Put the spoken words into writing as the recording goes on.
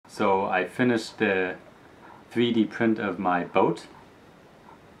So I finished the 3D print of my boat,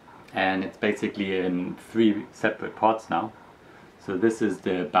 and it's basically in 3 separate parts now. So this is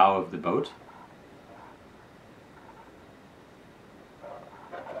the bow of the boat.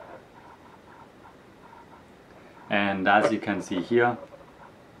 And as you can see here,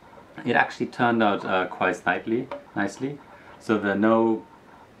 it actually turned out quite nicely. So there are no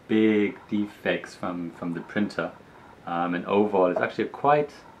big defects from the printer, and overall it's actually a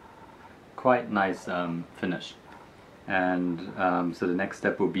quite nice finish. And so the next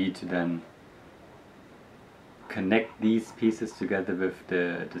step will be to then connect these pieces together with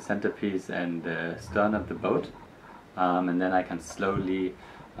the centerpiece and the stern of the boat, and then I can slowly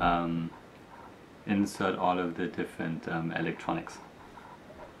insert all of the different electronics.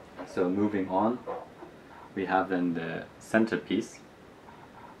 So moving on, we have then the centerpiece,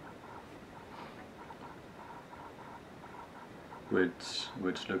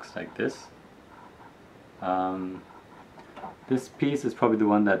 which looks like this. This piece is probably the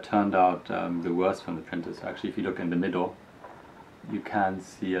one that turned out the worst from the printer. So actually, if you look in the middle, you can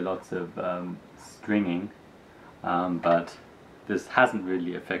see a lot of stringing, but this hasn't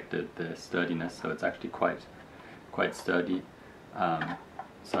really affected the sturdiness, so it's actually quite sturdy.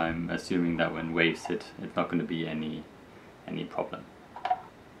 So I'm assuming that when waves hit, it's not going to be any problem.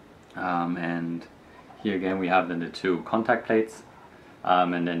 And here again we have then the 2 contact plates,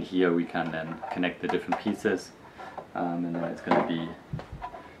 and then here we can then connect the different pieces, and then it's going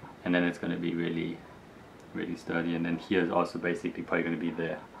to be really sturdy. And then here is also basically probably going to be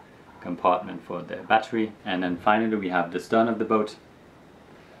the compartment for the battery. And then finally we have the stern of the boat,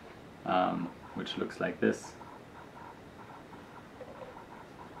 which looks like this.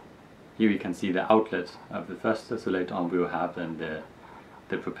 Here you can see the outlet of the thruster, so later on we will have then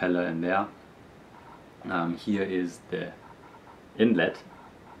the propeller in there. Here is the inlet,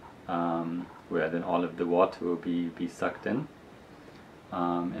 where then all of the water will be sucked in.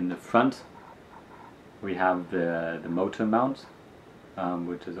 In the front we have the motor mount,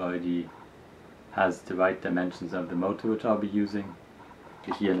 which has the right dimensions of the motor which I'll be using.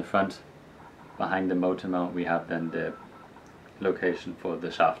 Here in the front, behind the motor mount, we have then the location for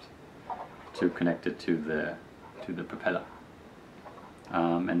the shaft to connect it to the propeller.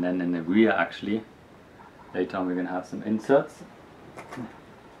 And then in the rear, actually, later on we're going to have some inserts,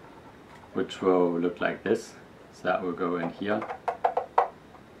 which will look like this. So that will go in here,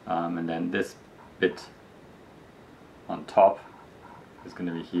 and then this bit on top is going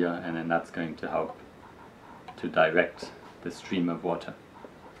to be here, and then that's going to help to direct the stream of water,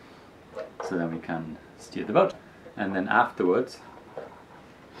 so then we can steer the boat. And then afterwards,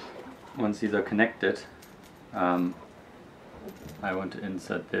 once these are connected, I want to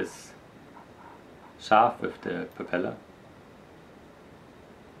insert this shaft with the propeller,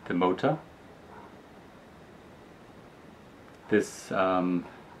 the motor. This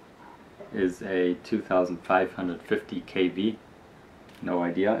is a 2550 kV, no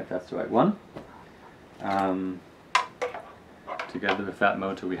idea if that's the right one. Together with that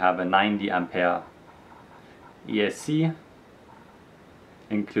motor we have a 90 ampere ESC,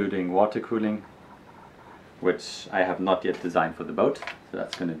 including water cooling, which I have not yet designed for the boat, so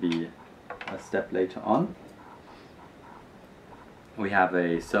that's going to be a step later on. We have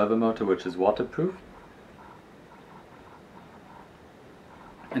a servo motor which is waterproof,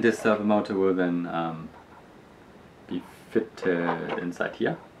 and this servo motor will then be fitted inside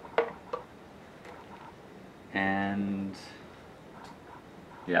here. And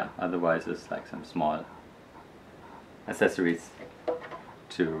yeah, otherwise it's like some small accessories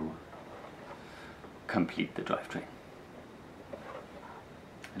to complete the drivetrain.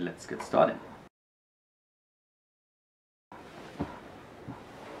 And let's get started.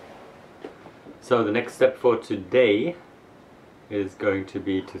 So the next step for today is going to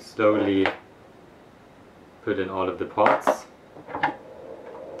be to slowly put in all of the parts,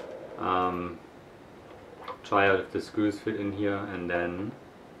 try out if the screws fit in here, and then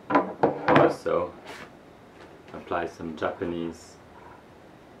also apply some Japanese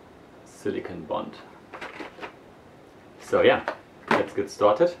silicone bond. So yeah, let's get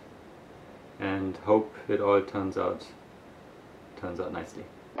started and hope it all turns out nicely.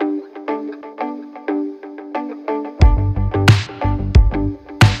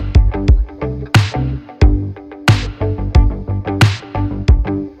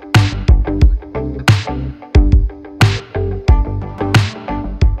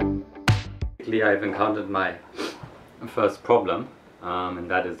 I've encountered my first problem, and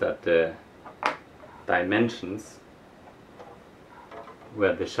that is that the dimensions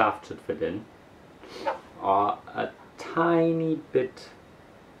where the shaft should fit in are a tiny bit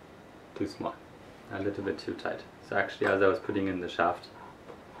too small, a little bit too tight. So actually, as I was putting in the shaft,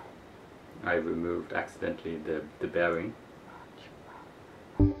 I removed accidentally the bearing.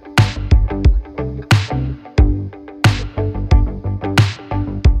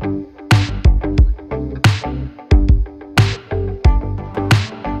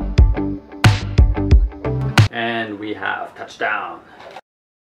 And we have touchdown!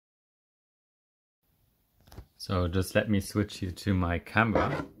 So just let me switch you to my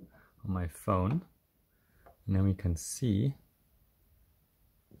camera on my phone, and then we can see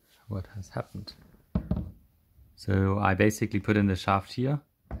what has happened. So I basically put in the shaft here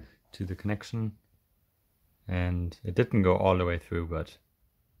to the connection, and it didn't go all the way through, but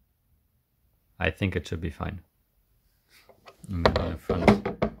I think it should be fine. And then on the front,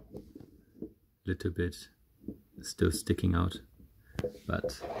 little bit still sticking out,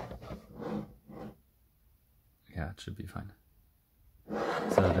 but yeah, it should be fine.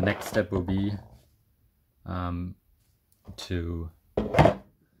 So the next step will be to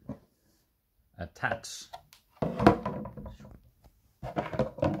attach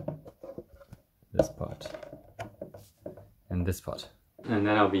this part and this part. And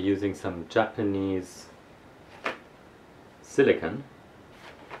then I'll be using some Japanese silicone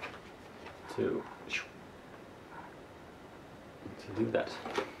to do that.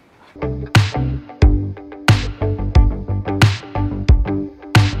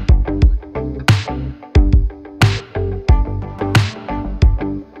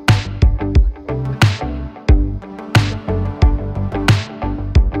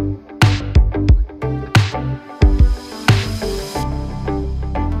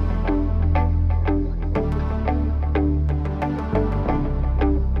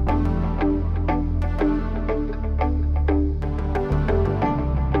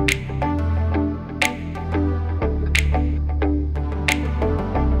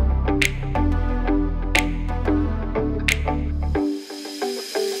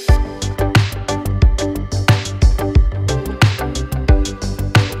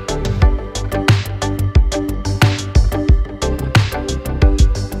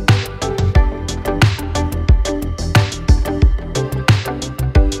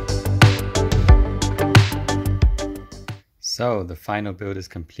 So the final build is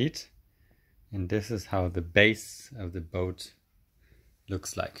complete, and this is how the base of the boat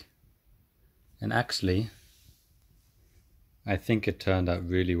looks like. And actually, I think it turned out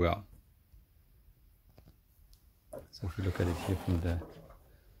really well. So if you look at it here from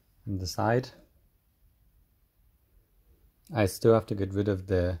the side, I still have to get rid of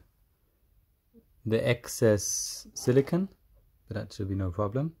the excess silicone, but that should be no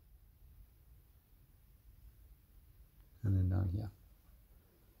problem. And then down here.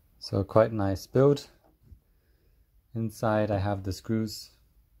 So quite nice build. Inside I have the screws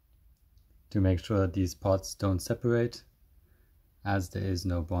to make sure that these parts don't separate, as there is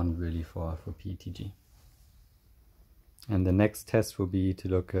no bond really for PETG. And the next test will be to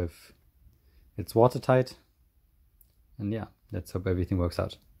look if it's watertight. And yeah, let's hope everything works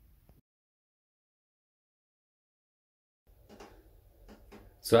out.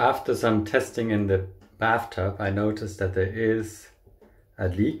 So after some testing in the bathtub, I noticed that there is a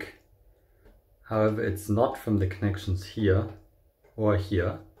leak. However, it's not from the connections here or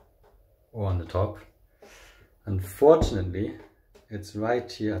on the top. Unfortunately, it's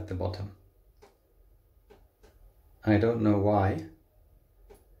right here at the bottom. I don't know why.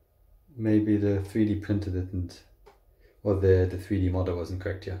 Maybe the 3D printer didn't, or the 3D model wasn't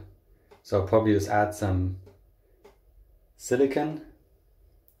correct here. So I'll probably just add some silicone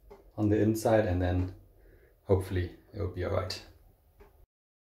on the inside, and then hopefully it will be alright.